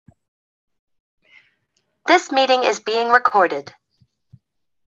This meeting is being recorded.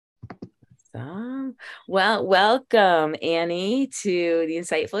 Well, welcome, Annie, to the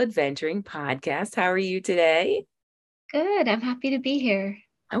Insightful Adventuring podcast. How are you today? Good. I'm happy to be here.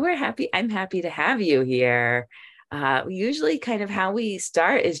 I'm happy to have you here. Usually, kind of how we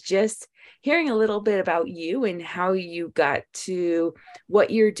start is just hearing a little bit about you and how you got to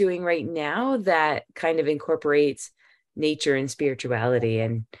what you're doing right now that kind of incorporates nature and spirituality,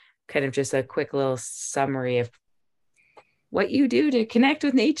 and kind of just a quick little summary of what you do to connect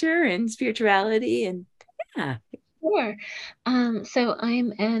with nature and spirituality. And yeah. Sure. So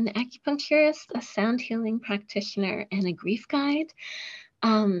I'm an acupuncturist, a sound healing practitioner, and a grief guide.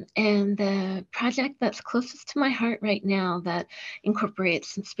 And the project that's closest to my heart right now that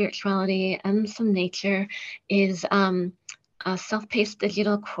incorporates some spirituality and some nature is a self-paced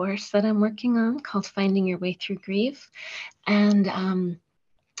digital course that I'm working on called Finding Your Way Through Grief. And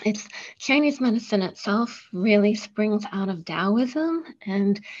it's Chinese medicine itself really springs out of Taoism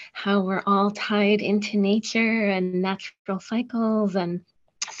and how we're all tied into nature and natural cycles. And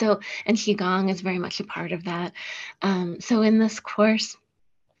Qigong is very much a part of that. So in this course,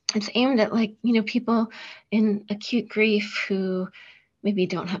 it's aimed at people in acute grief who maybe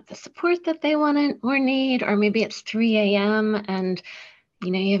don't have the support that they want or need, or maybe it's 3 a.m. and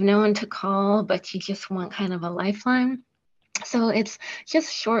you have no one to call, but you just want kind of a lifeline. So it's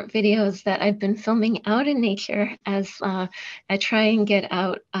just short videos that I've been filming out in nature as I try and get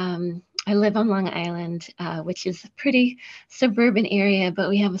out. I live on Long Island, which is a pretty suburban area, but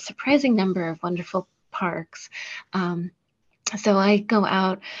we have a surprising number of wonderful parks. So I go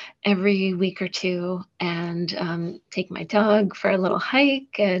out every week or two and take my dog for a little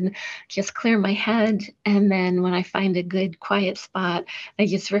hike and just clear my head. And then when I find a good quiet spot, I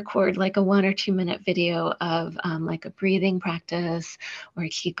just record like a 1 or 2 minute video of like a breathing practice or a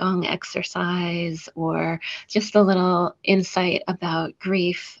qigong exercise or just a little insight about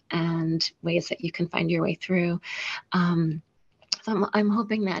grief and ways that you can find your way through. So I'm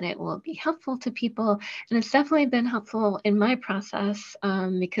hoping that it will be helpful to people. And it's definitely been helpful in my process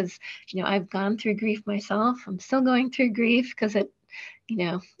because, I've gone through grief myself. I'm still going through grief because you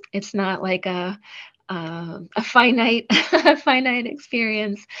know, it's not like a finite, a finite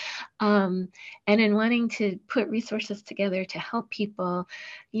experience. And in wanting to put resources together to help people,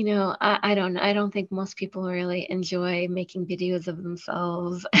 I don't think most people really enjoy making videos of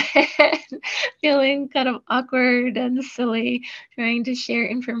themselves and feeling kind of awkward and silly trying to share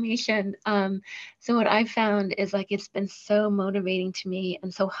information. So what I found is like it's been so motivating to me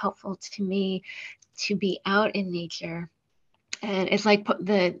and so helpful to me to be out in nature. And it's like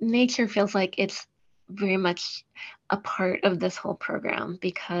the nature feels like it's very much a part of this whole program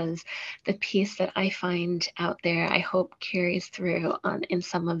because the piece that I find out there, I hope carries through on in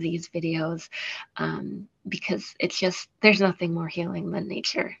some of these videos, because it's just there's nothing more healing than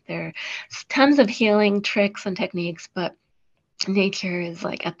nature. There's tons of healing tricks and techniques, but nature is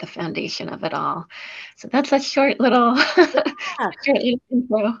like at the foundation of it all. So that's a short little, Yeah. short little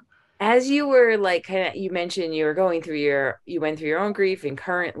intro. As you were like kind of, you mentioned you went through your own grief and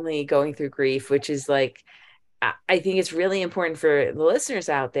currently going through grief, which is like, I think it's really important for the listeners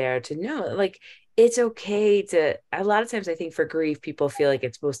out there to know, like, it's okay to, a lot of times I think for grief, people feel like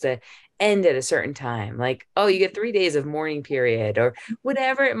it's supposed to end at a certain time. Like, oh, you get 3 days of mourning period or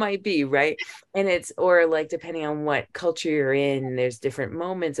whatever it might be, right? And it's, or like, depending on what culture you're in, there's different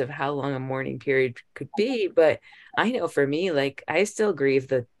moments of how long a mourning period could be. But I know for me, like, I still grieve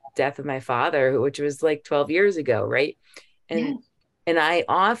the death of my father, which was like 12 years ago, right? Yeah. And I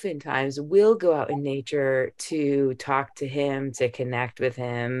oftentimes will go out in nature to talk to him, to connect with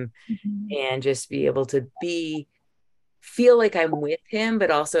him, Mhm. and just be able to feel like I'm with him, but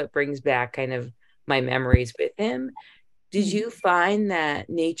also it brings back kind of my memories with him. Did Mhm. you find that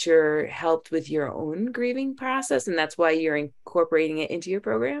nature helped with your own grieving process, and that's why you're incorporating it into your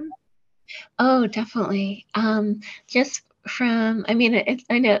program? Oh, definitely. Just from, I mean,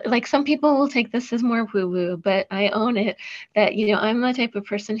 I know like some people will take this as more woo woo, but I own it that, I'm the type of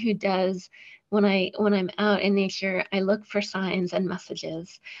person who does when I'm out in nature, I look for signs and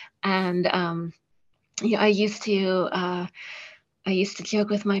messages. And, I I used to joke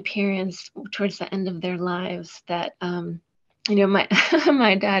with my parents towards the end of their lives that, my,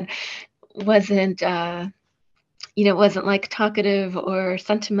 my dad wasn't, wasn't like talkative or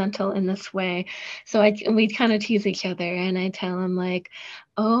sentimental in this way. So we'd kind of tease each other and I tell him like,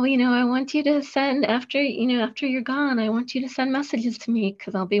 oh, I want you to send after you're gone, I want you to send messages to me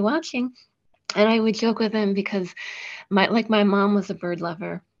because I'll be watching. And I would joke with him because my mom was a bird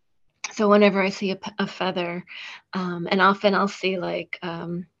lover. So whenever I see a feather, and often I'll see like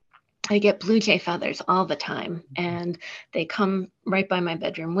I get blue jay feathers all the time, and they come right by my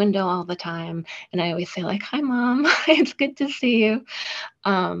bedroom window all the time. And I always say like, "Hi, Mom, it's good to see you."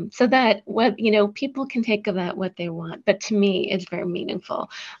 So that what people can take of that what they want, but to me, it's very meaningful.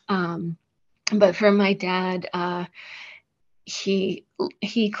 But for my dad, he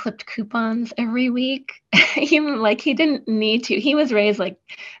clipped coupons every week. Even like he didn't need to. He was raised like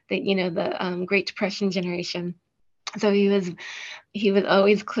the Great Depression generation, so he would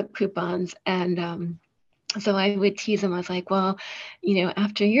always clip coupons. And so I would tease him. I was like, well,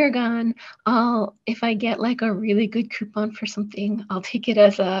 after you're gone, if I get like a really good coupon for something, I'll take it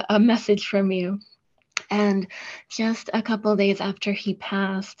as a message from you. And just a couple of days after he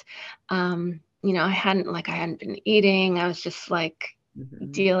passed, I hadn't been eating. I was just like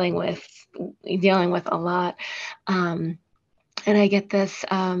dealing with a lot. And I get this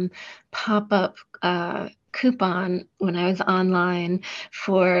pop-up coupon when I was online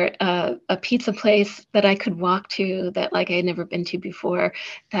for a pizza place that I could walk to that like I had never been to before.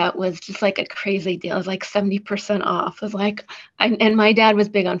 That was just like a crazy deal. It was like 70% off. It was like, and my dad was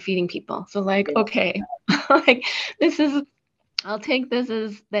big on feeding people. So like, okay, like I'll take this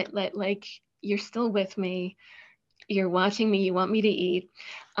as that, like you're still with me. You're watching me. You want me to eat.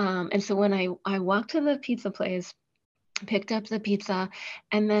 And so when I walked to the pizza place, picked up the pizza,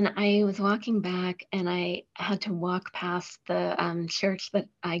 and then I was walking back, and I had to walk past the church that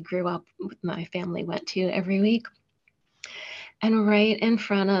I grew up with, my family went to every week. And right in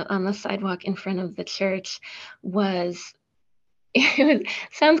front of, on the sidewalk in front of the church was,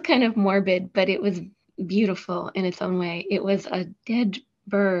 sounds kind of morbid, but it was beautiful in its own way. It was a dead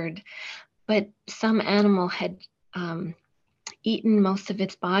bird, but some animal had eaten most of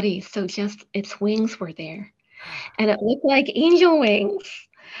its body, so just its wings were there. And it looked like angel wings.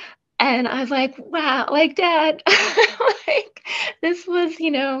 And I was like, wow, like Dad, like this was,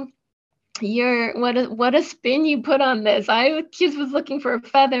 what a spin you put on this. I just was looking for a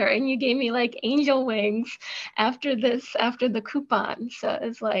feather, and you gave me like angel wings after the coupon. So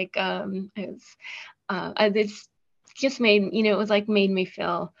it's like, it's just it was like made me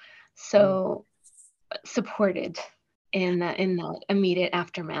feel so supported in that immediate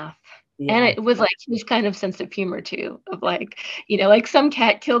aftermath. Yeah. And it was like his kind of sense of humor too, of like, like some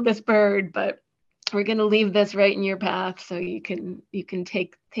cat killed this bird, but we're gonna leave this right in your path so you can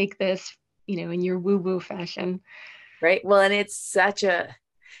take this, in your woo-woo fashion. Right. Well, and it's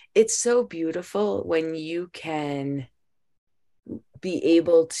so beautiful when you can be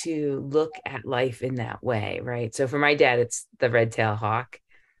able to look at life in that way, right? So for my dad, it's the red-tailed hawk,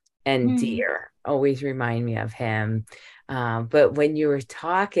 and deer always remind me of him. But when you were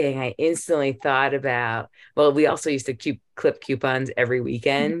talking, I instantly thought about, well, we also used to clip coupons every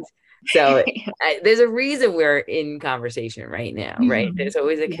weekend. So there's a reason we're in conversation right now, right? There's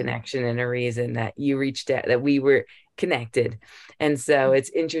always a connection and a reason that you reached out, that we were connected. And so it's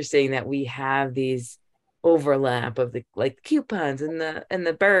interesting that we have these overlap of the like coupons and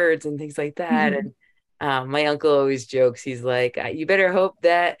the birds and things like that. And my uncle always jokes, he's like, you better hope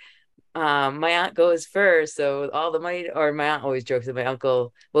that my aunt goes first, so all the money, or my aunt always jokes that my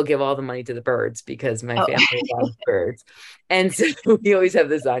uncle will give all the money to the birds because my family loves birds. And so we always have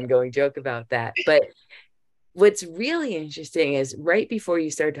this ongoing joke about that. But what's really interesting is right before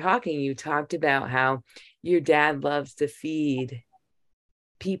you started talking, you talked about how your dad loves to feed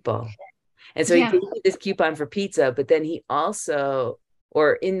people. And so he gave you this coupon for pizza, but then he also,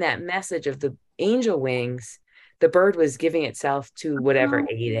 or in that message of the angel wings, the bird was giving itself to whatever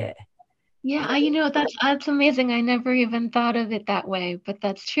ate it. Yeah, that's amazing. I never even thought of it that way, but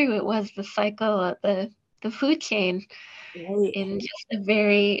that's true. It was the cycle of the food chain in just a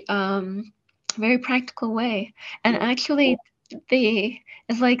very very practical way. And actually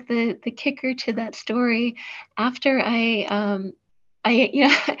it's like the kicker to that story. After I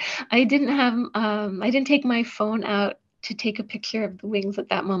I didn't take my phone out to take a picture of the wings at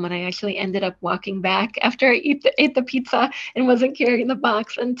that moment. I actually ended up walking back after I ate the pizza and wasn't carrying the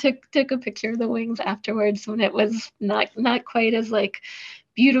box, and took a picture of the wings afterwards when it was not quite as like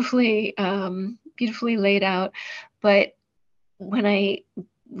beautifully laid out. But when I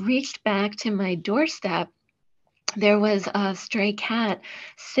reached back to my doorstep, there was a stray cat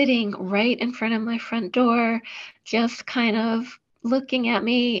sitting right in front of my front door, just kind of looking at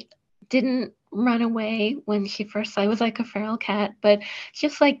me. Didn't run away when she first saw. I was like a feral cat, but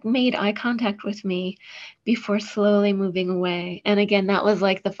just like made eye contact with me before slowly moving away. And again, that was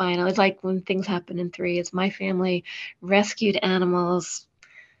like the final. It's like when things happen in three. It's my family rescued animals.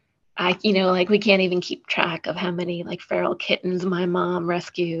 Like we can't even keep track of how many like feral kittens my mom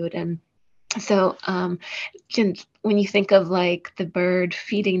rescued, and So when you think of like the bird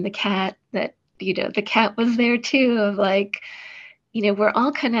feeding the cat, that, the cat was there too, of like, we're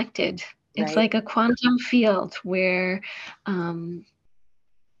all connected. It's Right. like a quantum field where no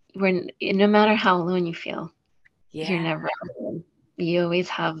matter how alone you feel, you're Yeah. never alone. You always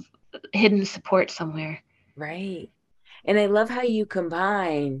have hidden support somewhere. Right. And I love how you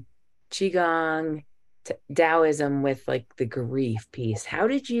combine Qigong, Taoism with like the grief piece. How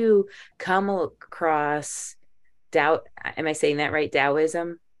did you come across Tao? Am I saying that right?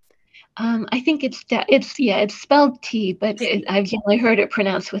 Taoism? I think it's spelled T, but I've generally heard it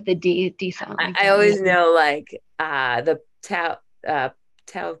pronounced with the D sound, like I always Taoism. know like the uh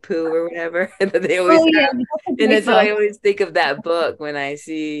Tao Poo or whatever that they always Oh yeah, have. that's a And great so I book. always think of that book when I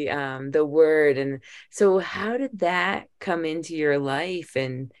see the word. And so how did that come into your life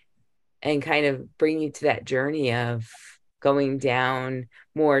and kind of bring you to that journey of going down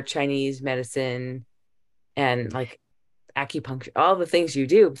more Chinese medicine and like acupuncture, all the things you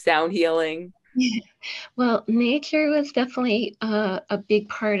do, sound healing? Well, nature was definitely a big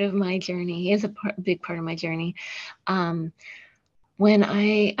part of my journey. Is a big part of my journey. Um, when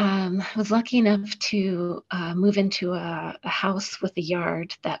I was lucky enough to move into a house with a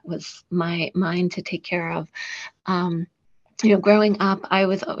yard that was mine to take care of. Um, growing up, I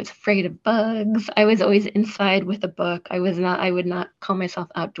was always afraid of bugs. I was always inside with a book. I would not call myself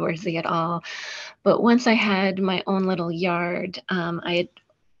outdoorsy at all. But once I had my own little yard, I had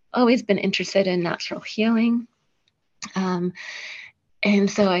always been interested in natural healing. Um, and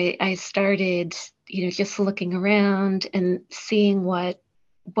so I started, just looking around and seeing like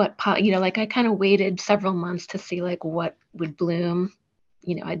I kind of waited several months to see like what would bloom.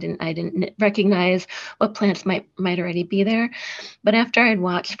 I didn't recognize what plants might already be there. But after I'd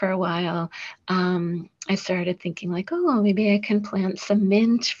watched for a while, I started thinking like, oh, maybe I can plant some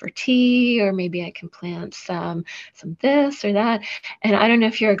mint for tea, or maybe I can plant some this or that. And I don't know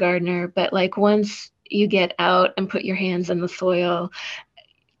if you're a gardener, but like once you get out and put your hands in the soil,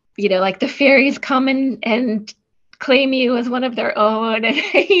 like the fairies come and claim you as one of their own, and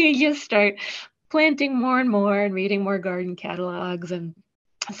you just start planting more and more and reading more garden catalogs. And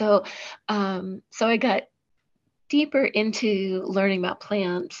so I got deeper into learning about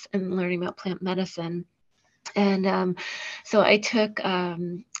plants and learning about plant medicine. And so I took a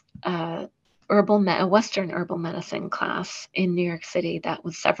Western herbal medicine class in New York City that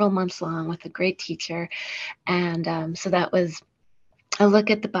was several months long with a great teacher. And so that was a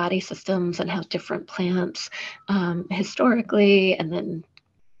look at the body systems and how different plants historically and then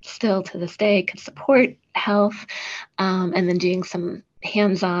still to this day could support health, and then doing some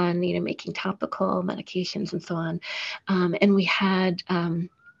hands-on, making topical medications and so on. And we had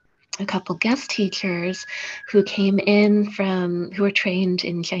a couple guest teachers who came in who were trained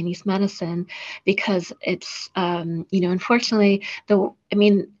in Chinese medicine, because it's, unfortunately,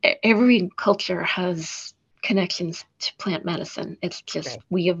 every culture has connections to plant medicine. It's just Right.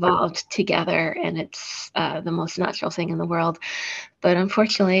 we evolved together, and it's the most natural thing in the world. But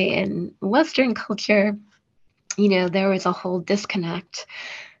unfortunately, in Western culture, there was a whole disconnect.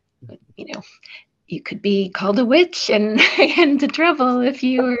 You know, you could be called a witch and and to trouble if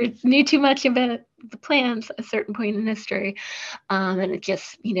you knew too much about the plants at a certain point in history. And it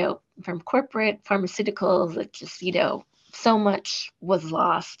just, from corporate pharmaceuticals, it just, so much was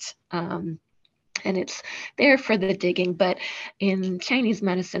lost. And it's there for the digging. But in Chinese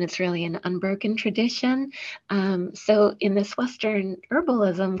medicine, it's really an unbroken tradition. So in this Western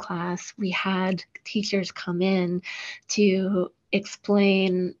herbalism class, we had teachers come in to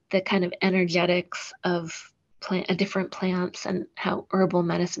explain the kind of energetics of different plants and how herbal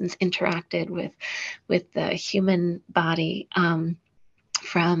medicines interacted with the human body.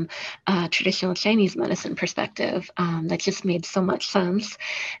 From a traditional Chinese medicine perspective, that just made so much sense.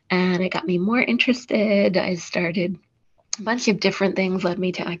 And it got me more interested. I started a bunch of different things led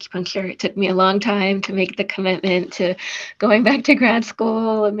me to acupuncture. It took me a long time to make the commitment to going back to grad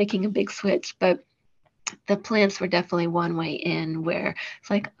school and making a big switch, but the plants were definitely one way in where it's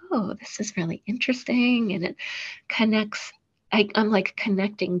like, oh, this is really interesting, and it connects. I'm like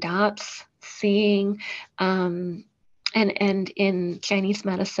connecting dots, seeing, and in Chinese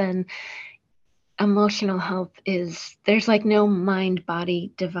medicine, emotional health there's like no mind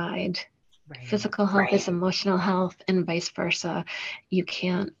body divide. Right. Physical health is emotional health, and vice versa. You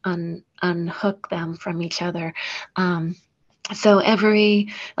can't unhook them from each other. So every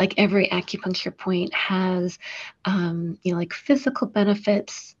acupuncture point has, like physical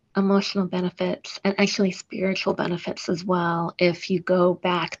benefits, emotional benefits, and actually spiritual benefits as well. If you go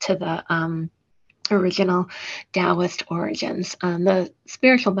back to original Taoist origins. The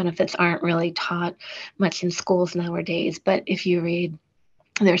spiritual benefits aren't really taught much in schools nowadays, but if you read,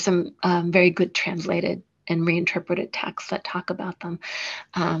 there's some very good translated and reinterpreted texts that talk about them.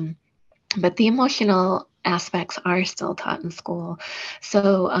 But the emotional aspects are still taught in school.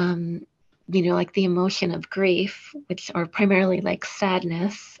 So, like the emotion of grief, which are primarily like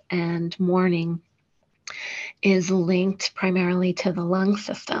sadness and mourning, is linked primarily to the lung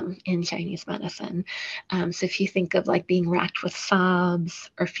system in Chinese medicine. So if you think of like being racked with sobs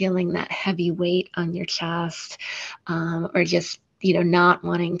or feeling that heavy weight on your chest, or just, not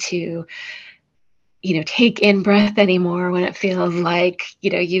wanting to, take in breath anymore when it feels like,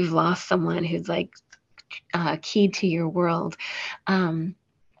 you've lost someone who's like key to your world.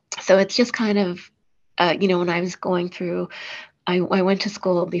 So it's just kind of, when I was going through, I went to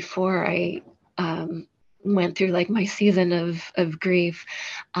school before I went through like my season of grief.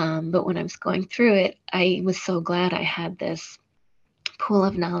 But when I was going through it, I was so glad I had this pool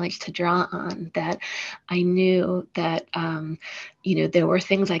of knowledge to draw on, that I knew that, there were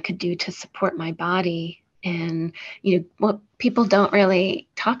things I could do to support my body. And, what people don't really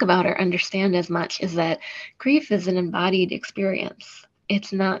talk about or understand as much is that grief is an embodied experience.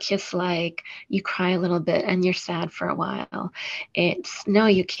 It's not just like you cry a little bit and you're sad for a while. It's no,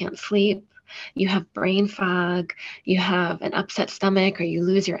 you can't sleep. You have brain fog, you have an upset stomach, or you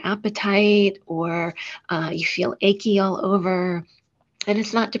lose your appetite, or you feel achy all over. And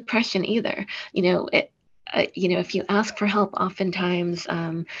it's not depression either. If you ask for help, oftentimes,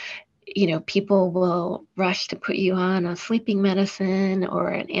 people will rush to put you on a sleeping medicine or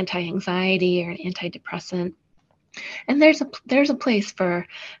an anti-anxiety or an antidepressant. And there's a place for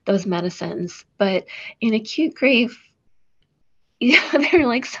those medicines. But in acute grief, there are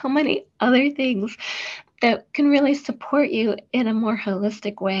like so many other things that can really support you in a more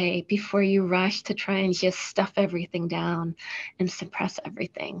holistic way before you rush to try and just stuff everything down and suppress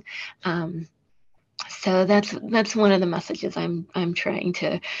everything. So that's one of the messages I'm trying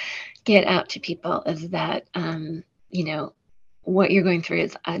to get out to people, is that what you're going through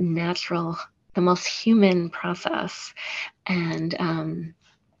is a natural, the most human process, and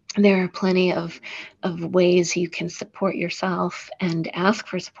there are plenty of ways you can support yourself and ask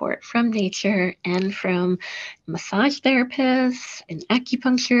for support from nature and from massage therapists and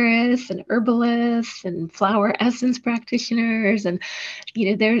acupuncturists and herbalists and flower essence practitioners. And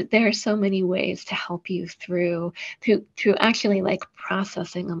there are so many ways to help you through actually like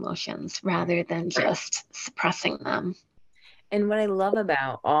processing emotions rather than just suppressing them. And what I love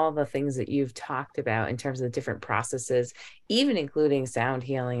about all the things that you've talked about in terms of the different processes, even including sound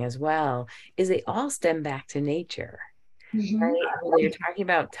healing as well, is they all stem back to nature, Mm-hmm. right? Whether you're talking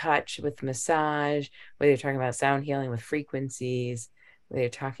about touch with massage, whether you're talking about sound healing with frequencies, whether you're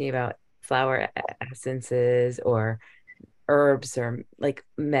talking about flower essences or herbs or like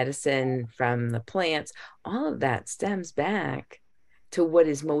medicine from the plants, all of that stems back to what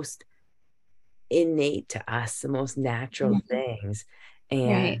is most innate to us, the most natural things. Right.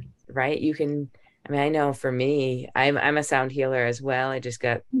 And right, you can, I mean, I know for me, I'm a sound healer as well. I just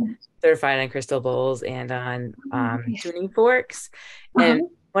got certified on crystal bowls and on Nice. tuning forks. And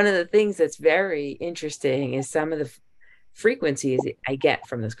one of the things that's very interesting is some of the frequencies I get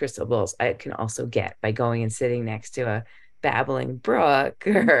from those crystal bowls, I can also get by going and sitting next to a babbling brook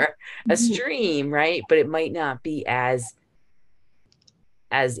or a stream, right? But it might not be as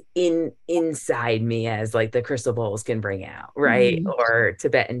inside me as like the crystal bowls can bring out, right? Or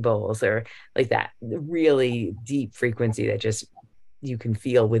Tibetan bowls, or like that really deep frequency that just you can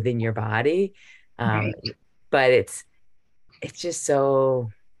feel within your body. Right. But it's just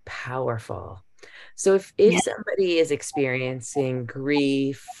so powerful. So if somebody is experiencing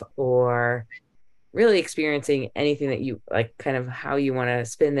grief or really experiencing anything that you like, kind of how you want to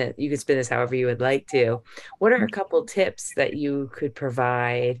spin it, you could spin this however you would like to. What are a couple tips that you could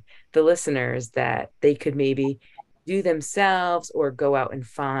provide the listeners that they could maybe do themselves or go out and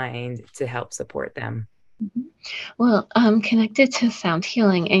find to help support them? Well, connected to sound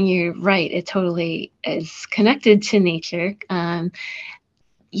healing, and you're right, it totally is connected to nature.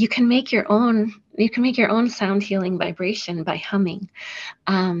 You can make your own sound healing vibration by humming.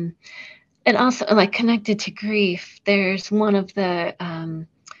 And also, like, connected to grief, there's one of the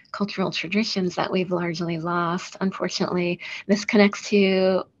cultural traditions that we've largely lost. Unfortunately, this connects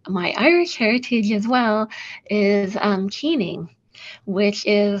to my Irish heritage as well, is keening, which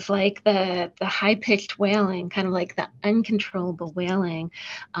is like the high-pitched wailing, kind of like the uncontrollable wailing.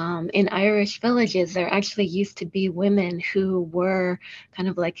 In Irish villages, there actually used to be women who were kind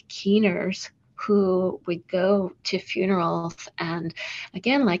of like keeners, who would go to funerals and,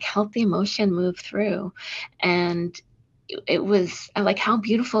 again, like, help the emotion move through. And it was like how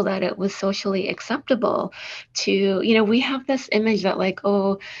beautiful that it was socially acceptable to, we have this image that, like,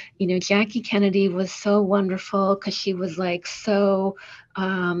 oh, Jackie Kennedy was so wonderful because she was like so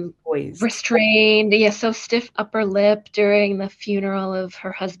Poised. restrained, yeah, so stiff upper lip during the funeral of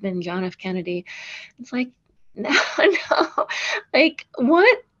her husband, John F. Kennedy. It's like, no, no, like,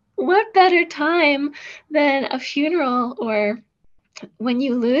 what better time than a funeral, or when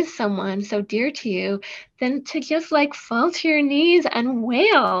you lose someone so dear to you, than to just, like, fall to your knees and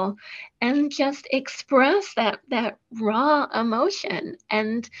wail and just express that raw emotion.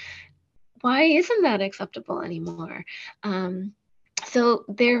 And why isn't that acceptable anymore? So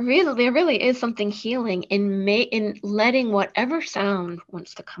there really is something healing in letting whatever sound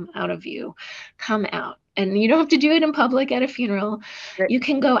wants to come out of you come out. And you don't have to do it in public at a funeral. Right. You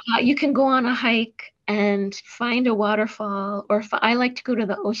can go out, you can go on a hike and find a waterfall, or I like to go to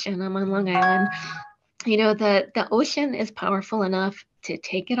the ocean. I'm on Long Island. The ocean is powerful enough to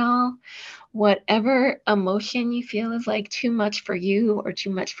take it all. Whatever emotion you feel is, like, too much for you or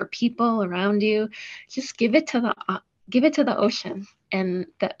too much for people around you, just give it to the ocean, and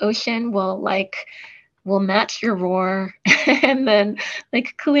the ocean will match your roar and then,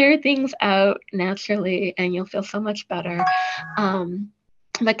 like, clear things out naturally, and you'll feel so much better.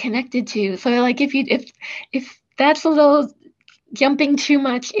 But connected to, so, like, if that's a little jumping too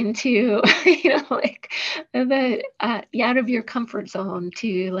much into, like, the out of your comfort zone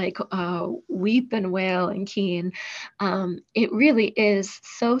to, like, weep and wail and keen, it really is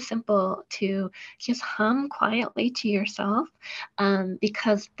so simple to just hum quietly to yourself,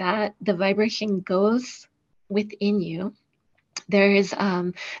 because the vibration goes within you. There is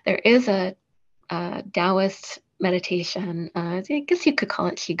a Taoist meditation. I guess you could call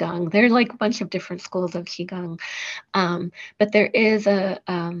it Qigong. There are, like, a bunch of different schools of Qigong. But there is a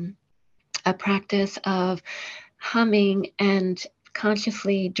practice of humming and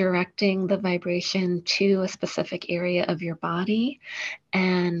consciously directing the vibration to a specific area of your body,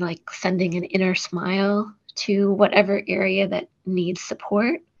 and, like, sending an inner smile to whatever area that needs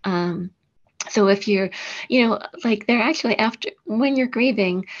support. So if you're, like, they're actually, after, when you're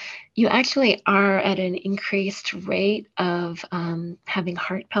grieving, you actually are at an increased rate of having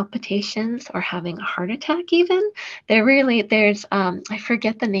heart palpitations or having a heart attack even. There's, I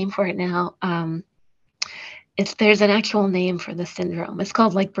forget the name for it now. There's an actual name for the syndrome. It's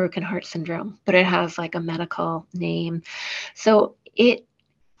called, like, broken heart syndrome, but it has, like, a medical name. So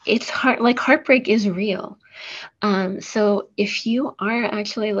it's hard, like, heartbreak is real. So if you are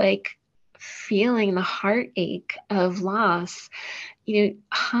actually, like, feeling the heartache of loss,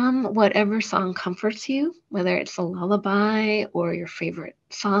 hum whatever song comforts you, whether it's a lullaby or your favorite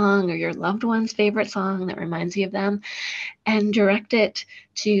song or your loved one's favorite song that reminds you of them, and direct it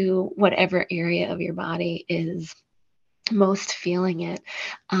to whatever area of your body is most feeling it.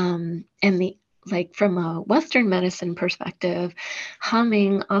 And like, from a Western medicine perspective,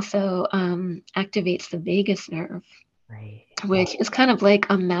 humming also activates the vagus nerve. Right. Which is kind of like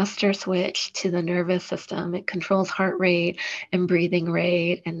a master switch to the nervous system. It controls heart rate and breathing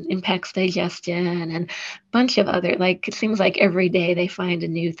rate and impacts digestion and a bunch of other, like, it seems like every day they find a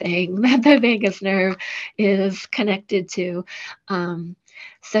new thing that the vagus nerve is connected to.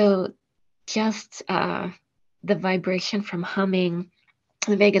 So just the vibration from humming,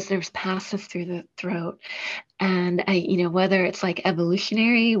 the vagus nerve passes through the throat. And whether it's, like,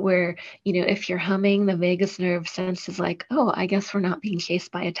 evolutionary, where, if you're humming, the vagus nerve senses, like, oh, I guess we're not being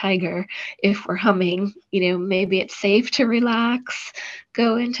chased by a tiger if we're humming. Maybe it's safe to relax,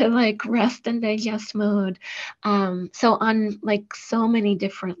 go into, like, rest and digest mode. So on, like, so many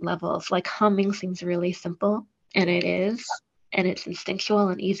different levels, like, humming seems really simple, and it is, and it's instinctual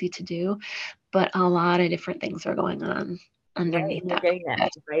and easy to do, but a lot of different things are going on underneath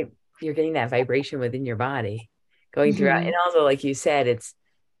that. You're getting that vibration within your body going throughout. And also, like you said, it's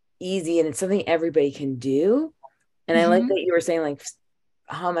easy and it's something everybody can do. And I like that you were saying, like,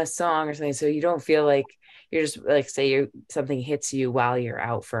 hum a song or something, so you don't feel like you're just, like, say something hits you while you're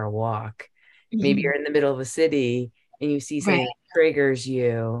out for a walk. Maybe you're in the middle of a city and you see something that triggers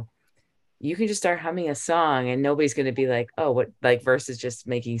you. You can just start humming a song and nobody's going to be like, oh, what, like, versus just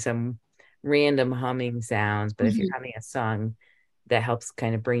making some random humming sounds. But if you're humming a song that helps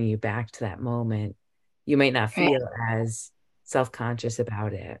kind of bring you back to that moment, you might not feel as self-conscious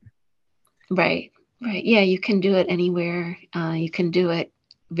about it. Right. Yeah, you can do it anywhere. You can do it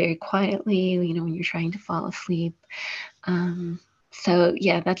very quietly, when you're trying to fall asleep. So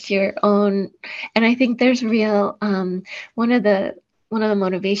yeah, that's your own. And I think there's real, one of the one of the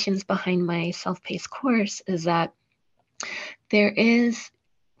motivations behind my self-paced course is that there is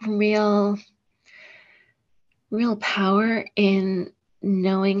real power in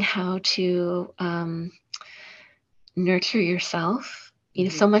knowing how to nurture yourself.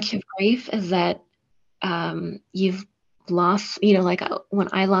 So much of grief is that you've lost, like when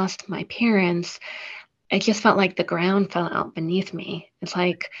I lost my parents, it just felt like the ground fell out beneath me. It's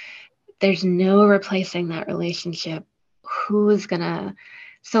like there's no replacing that relationship. Who is gonna,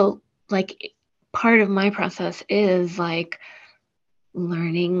 so like part of my process is like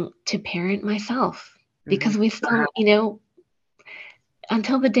learning to parent myself, because we still,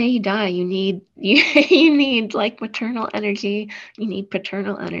 until the day you die, you need you need like maternal energy, you need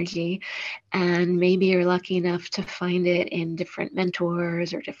paternal energy, and maybe you're lucky enough to find it in different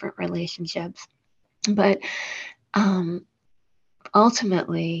mentors or different relationships. But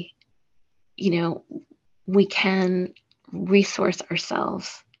ultimately, we can resource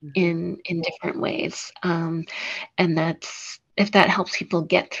ourselves in different ways, and that's, if that helps people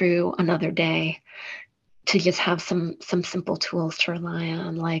get through another day, to just have some simple tools to rely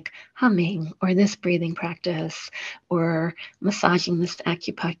on, like humming or this breathing practice or massaging this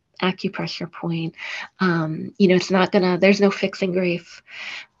acupressure point. It's not gonna, there's no fixing grief,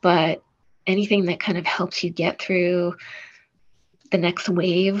 but anything that kind of helps you get through the next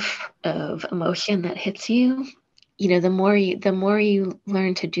wave of emotion that hits you, the more you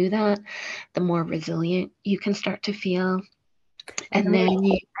learn to do that, the more resilient you can start to feel. And then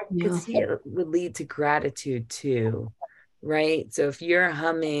I could see it would lead to gratitude too, right? So if you're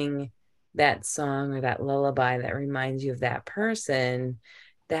humming that song or that lullaby that reminds you of that person,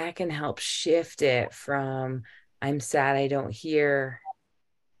 that can help shift it from I'm sad I don't hear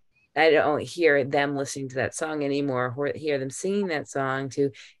them listening to that song anymore, or hear them singing that song, to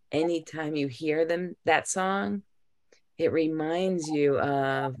anytime you hear them that song, it reminds you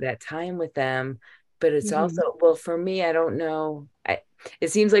of that time with them. But it's also, well, for me, I don't know.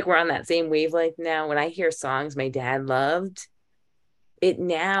 It seems like we're on that same wavelength now. When I hear songs my dad loved, it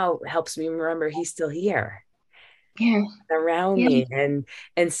now helps me remember he's still here around me.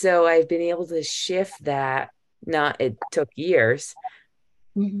 And so I've been able to shift that. It took years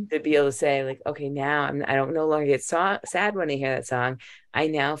to be able to say, like, okay, now I don't no longer get sad when I hear that song. I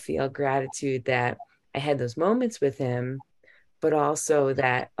now feel gratitude that I had those moments with him, but also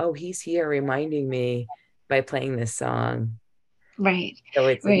that, oh, he's here reminding me by playing this song. Right. So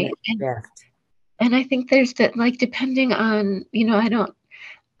it's right. a gift. And I think there's that, like, depending on,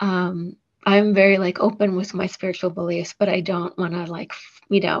 I'm very like open with my spiritual beliefs, but I don't want to like,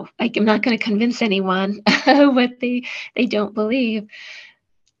 I'm not going to convince anyone what they don't believe.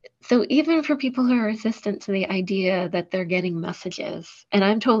 So even for people who are resistant to the idea that they're getting messages, and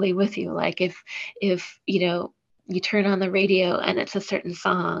I'm totally with you, like if you turn on the radio and it's a certain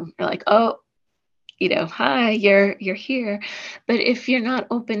song, you're like, oh, hi, you're here. But if you're not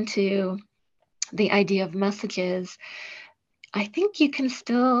open to the idea of messages, I think you can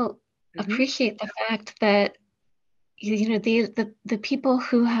still appreciate the fact that the people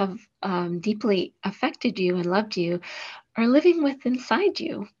who have deeply affected you and loved you are living within inside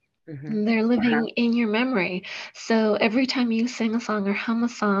you. They're living in your memory. So every time you sing a song or hum a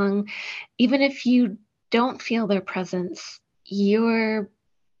song, even if you don't feel their presence, you're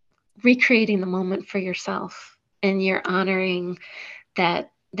recreating the moment for yourself, and you're honoring that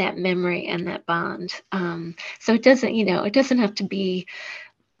memory and that bond. So it doesn't have to be,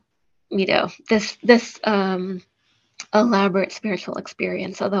 this elaborate spiritual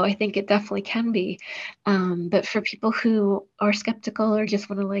experience, although I think it definitely can be. But for people who are skeptical or just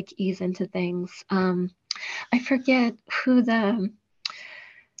want to like ease into things, I forget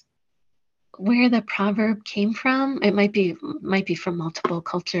where the proverb came from. It might be from multiple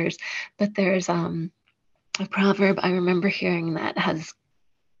cultures, but there's a proverb I remember hearing that has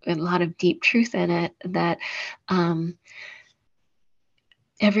a lot of deep truth in it, that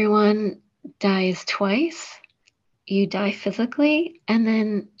everyone dies twice. You die physically, and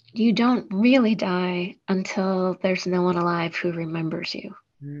then you don't really die until there's no one alive who remembers you.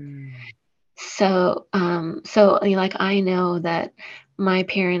 So like, I know that my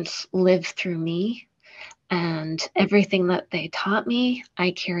parents lived through me, and everything that they taught me,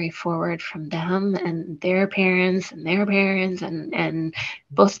 I carry forward from them and their parents and their parents, and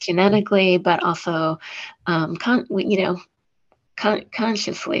both genetically, but also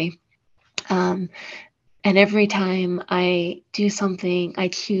consciously. And every time I do something, I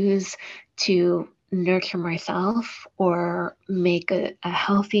choose to nurture myself or make a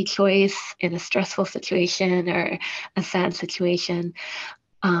healthy choice in a stressful situation or a sad situation.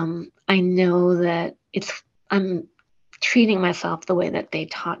 I know that I'm treating myself the way that they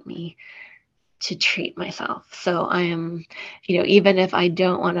taught me to treat myself. So I am, even if I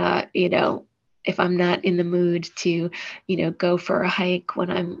don't want to, if I'm not in the mood to, go for a hike when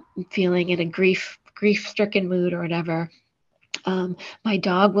I'm feeling in a grief-stricken mood or whatever, my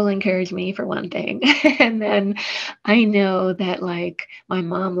dog will encourage me for one thing. And then I know that like my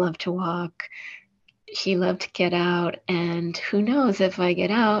mom loved to walk. She loved to get out, and who knows, if I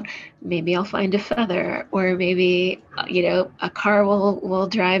get out, maybe I'll find a feather, or maybe a car will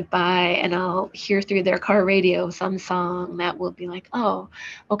drive by and I'll hear through their car radio some song that will be like, oh,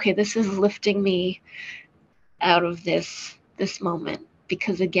 okay, this is lifting me out of this moment.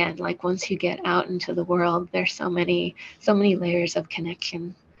 Because again, like once you get out into the world, there's so many layers of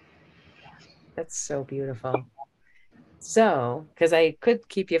connection. That's so beautiful. So, because I could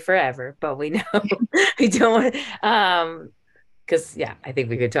keep you forever, but we know we don't. Because yeah, I think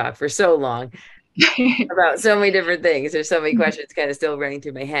we could talk for so long about so many different things. There's so many questions kind of still running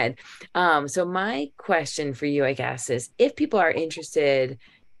through my head. So my question for you, I guess, is if people are interested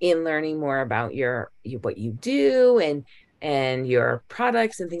in learning more about what you do and your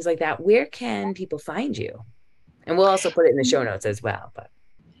products and things like that, where can people find you? And we'll also put it in the show notes as well. But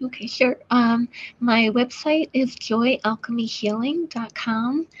Okay, sure. My website is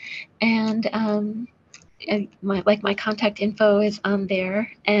joyalchemyhealing.com, and my contact info is on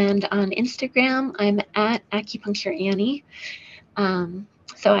there. And on Instagram, I'm at Acupuncture Annie.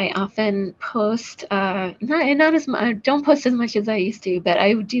 So I often post, not as much, I don't post as much as I used to, but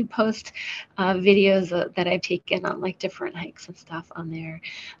I do post videos that I've taken on like different hikes and stuff on there.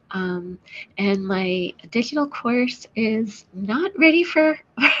 And my digital course is not ready for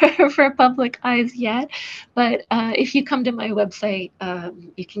for public eyes yet, but if you come to my website,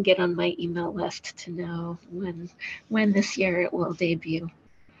 you can get on my email list to know when this year it will debut.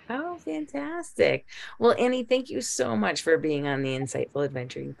 oh, fantastic. Well, Annie, thank you so much for being on the Insightful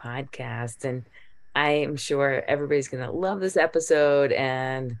Adventuring podcast. And I am sure everybody's going to love this episode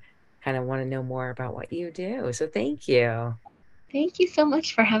and kind of want to know more about what you do. So thank you. Thank you so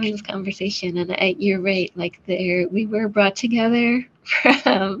much for having this conversation. And you're right, like we were brought together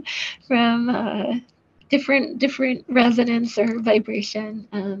from different resonance or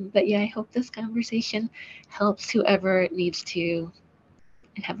vibration. But yeah, I hope this conversation helps whoever it needs to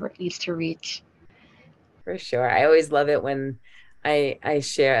reach. For sure. I always love it when I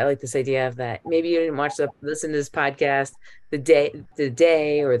share. I like this idea of that. Maybe you didn't listen to this podcast the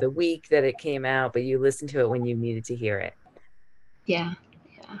day or the week that it came out, but you listened to it when you needed to hear it. Yeah,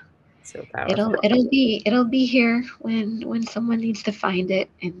 yeah. So powerful. It'll be here when someone needs to find it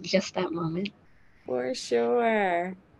in just that moment. For sure.